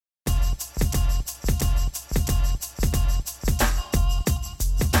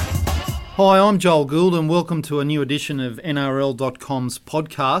Hi, I'm Joel Gould and welcome to a new edition of NRL.com's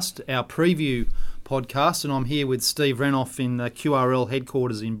podcast, our preview podcast, and I'm here with Steve Renouf in the QRL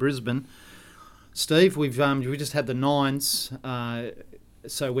headquarters in Brisbane. Steve, we just had the Nines,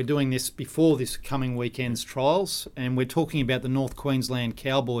 so we're doing this before this coming weekend's trials, and we're talking about the North Queensland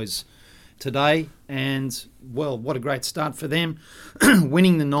Cowboys today, and well, what a great start for them.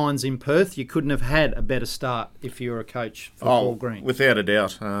 Winning the Nines in Perth, you couldn't have had a better start if you were a coach for Paul Green. Without a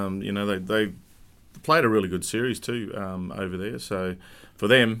doubt. They played a really good series too over there, so for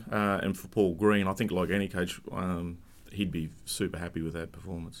them and for Paul Green, I think like any coach, he'd be super happy with that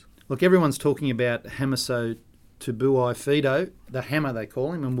performance. Look, everyone's talking about Hamiso Tubuai Fido, the Hammer they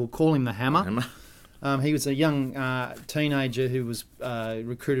call him, and we'll call him the Hammer. He was a young teenager who was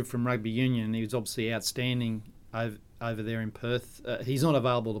recruited from rugby union, and he was obviously outstanding over there in Perth. He's not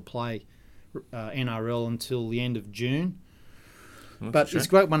available to play NRL until the end of June. But it's a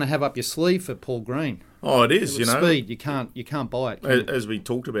great one to have up your sleeve for Paul Green. Oh, it is, Speed, you can't buy it. As we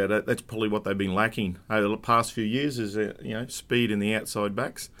talked about, that's probably what they've been lacking over the past few years is speed in the outside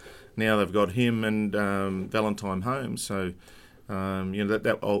backs. Now they've got him and Valentine Holmes, so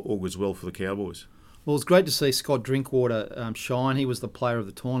that augurs well for the Cowboys. Well, it's great to see Scott Drinkwater shine. He was the player of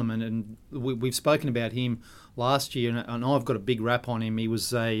the tournament, and we've spoken about him last year, and I've got a big rap on him. He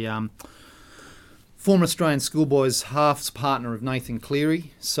was a former Australian schoolboys halves partner of Nathan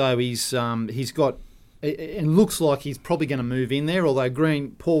Cleary, so he's got. It looks like he's probably going to move in there, although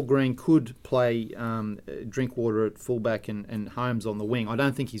Paul Green could play Drinkwater at fullback and Holmes on the wing. I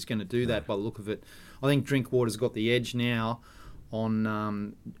don't think he's going to do that by the look of it. I think Drinkwater's got the edge now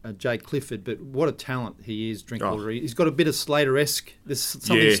on Jake Clifford, but what a talent he is, Drinkwater. He's got a bit of Slater-esque. There's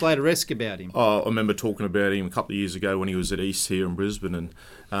something Slater-esque about him. I remember talking about him a couple of years ago when he was at East here in Brisbane,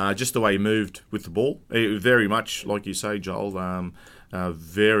 and just the way he moved with the ball. Very much, like you say, Joel,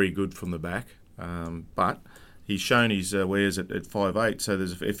 very good from the back. But he's shown his wares at 5'8", so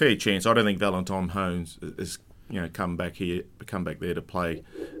there's a fair chance. I don't think Valentine Holmes is come back there to play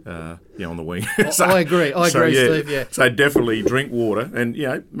on the wing. So, I agree, Steve. Yeah. So definitely Drinkwater, and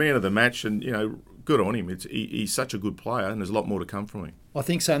man of the match, and good on him. He's such a good player, and there's a lot more to come from him. I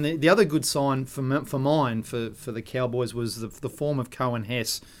think so. And the other good sign for the Cowboys was the form of Cohen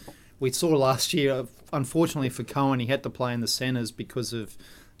Hess. We saw last year, unfortunately for Cohen, he had to play in the centres because of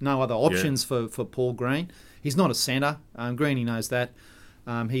no other options for Paul Green. He's not a centre. Greeny knows that.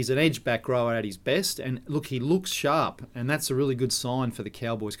 He's an edge back rower at his best, and look, he looks sharp, and that's a really good sign for the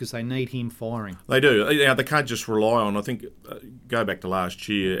Cowboys because they need him firing. They do. They can't just rely on. I think go back to last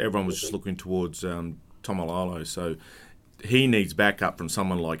year, everyone was just looking towards Tomalolo, so he needs backup from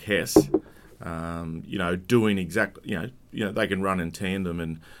someone like Hess. Doing exactly. They can run in tandem,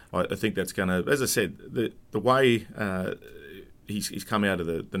 and I think that's going to. As I said, the way. He's come out of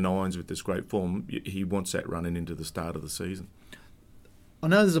the Nines with this great form. He wants that running into the start of the season. I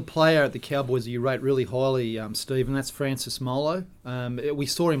know there's a player at the Cowboys that you rate really highly, Steve, and that's Francis Molo. We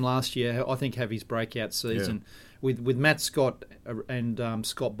saw him last year, I think, have his breakout season. Yeah. With Matt Scott and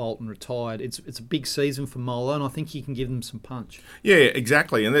Scott Bolton retired, it's a big season for Molo, and I think he can give them some punch. Yeah,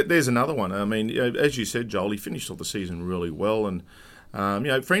 exactly. And there's another one. I mean, as you said, Joel, he finished off the season really well. And,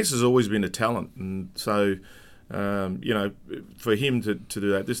 Francis has always been a talent. And so... for him to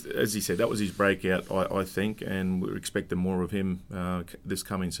do that, as he said, that was his breakout, I think, and we're expecting more of him this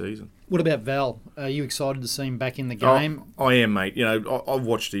coming season. What about Val? Are you excited to see him back in the game? I am, mate. I've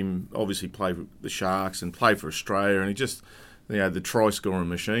watched him obviously play for the Sharks and play for Australia, and he just, the try-scoring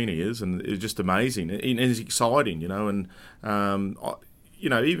machine he is, and it's just amazing. And it's exciting, and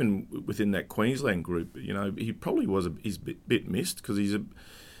even within that Queensland group, he probably he's a bit missed because he's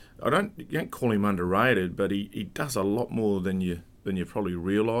you don't call him underrated, but he does a lot more than you probably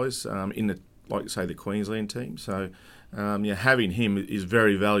realise in the Queensland team. So having him is a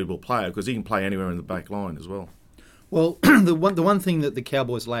very valuable player because he can play anywhere in the back line as well. Well, the one thing that the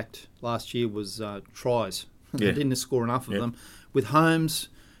Cowboys lacked last year was tries. They didn't score enough of them. With Holmes,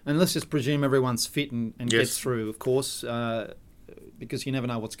 and let's just presume everyone's fit and gets through, of course, because you never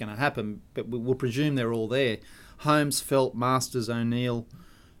know what's going to happen. But we'll presume they're all there. Holmes, Felt, Masters, O'Neill,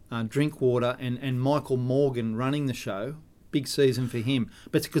 Drinkwater and Michael Morgan running the show. Big season for him,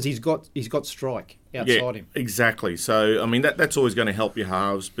 but because he's got strike outside him. Exactly. So I mean that's always going to help your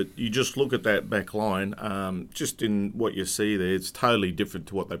halves. But you just look at that back line, just in what you see there, it's totally different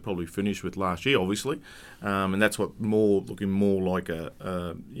to what they probably finished with last year, obviously, and that's what looking more like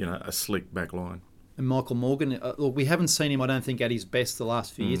a slick back line. And Michael Morgan, look, we haven't seen him, I don't think, at his best the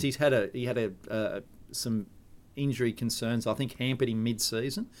last few years. He had some injury concerns, I think, hampered him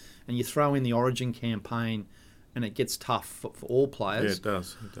mid-season. And you throw in the Origin campaign and it gets tough for all players. Yeah, it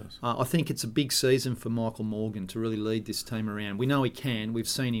does. It does. I think it's a big season for Michael Morgan to really lead this team around. We know he can. We've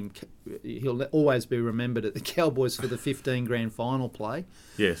seen him. He'll always be remembered at the Cowboys for the 15 grand final play.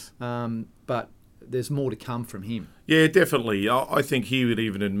 Yes. But there's more to come from him. Yeah, definitely. I think he would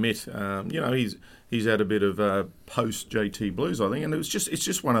even admit, he's had a bit of post JT blues, I think, and it's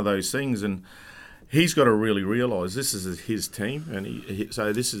just one of those things, and he's got to really realise this is his team, and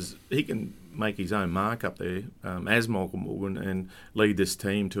he can make his own mark up there as Michael Morgan and lead this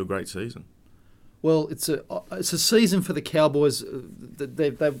team to a great season. Well, it's a season for the Cowboys.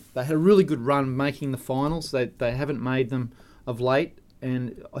 They had a really good run making the finals. They haven't made them of late,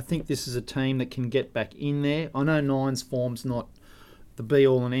 and I think this is a team that can get back in there. I know Nine's form's not the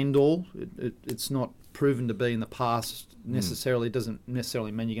be-all and end-all. It's not proven to be in the past necessarily. It doesn't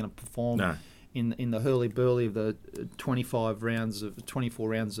necessarily mean you're going to perform. No. In the hurly-burly of the 24 rounds of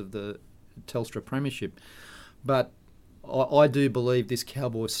the Telstra Premiership. But I do believe this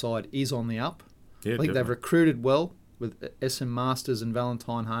Cowboys side is on the up. Yeah, I think definitely. they've recruited well with SM Masters and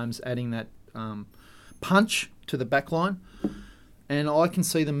Valentine Holmes adding that punch to the back line. And I can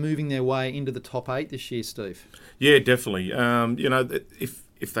see them moving their way into the top 8 this year, Steve. Yeah, definitely.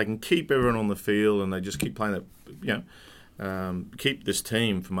 If they can keep everyone on the field and they just keep playing that, keep this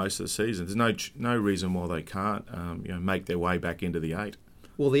team for most of the season, there's no reason why they can't make their way back into the 8.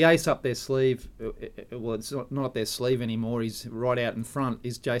 Well, the ace up their sleeve, it's not up their sleeve anymore, he's right out in front,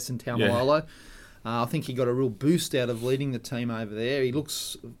 is Jason Taumalolo. I think he got a real boost out of leading the team over there. He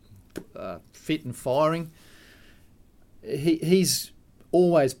looks fit and firing. He's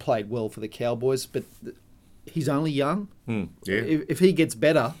always played well for the Cowboys, but he's only young. Yeah. If he gets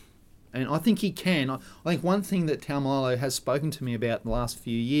better, and I think he can. I think one thing that Taumalolo has spoken to me about in the last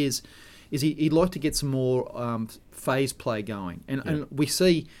few years is he'd like to get some more phase play going. And we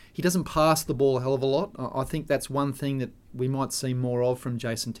see he doesn't pass the ball a hell of a lot. I think that's one thing that we might see more of from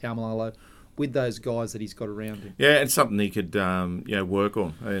Jason Taumalolo with those guys that he's got around him. Yeah, it's something he could work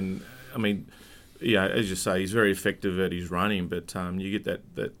on. And, I mean, as you say, he's very effective at his running, but you get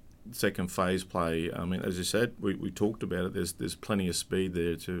that second phase play. I mean, as you said, we talked about it. There's plenty of speed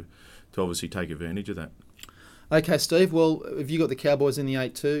there to obviously take advantage of that. Okay, Steve. Well, have you got the Cowboys in the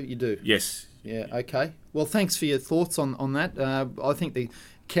 8 too? You do? Yes. Yeah, okay. Well, thanks for your thoughts on that. I think the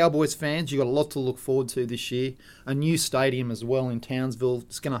Cowboys fans, you've got a lot to look forward to this year. A new stadium as well in Townsville.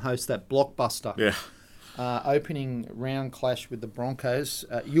 It's going to host that blockbuster. Yeah. Opening round clash with the Broncos.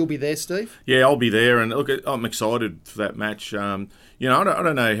 You'll be there, Steve? Yeah, I'll be there, and look, I'm excited for that match. I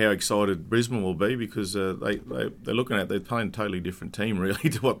don't know how excited Brisbane will be because they're playing a totally different team really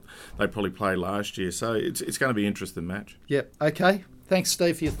to what they probably played last year. So it's going to be an interesting match. Yep. Okay. Thanks,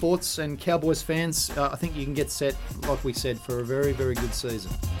 Steve, for your thoughts. And Cowboys fans, I think you can get set, like we said, for a very, very good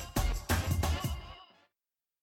season.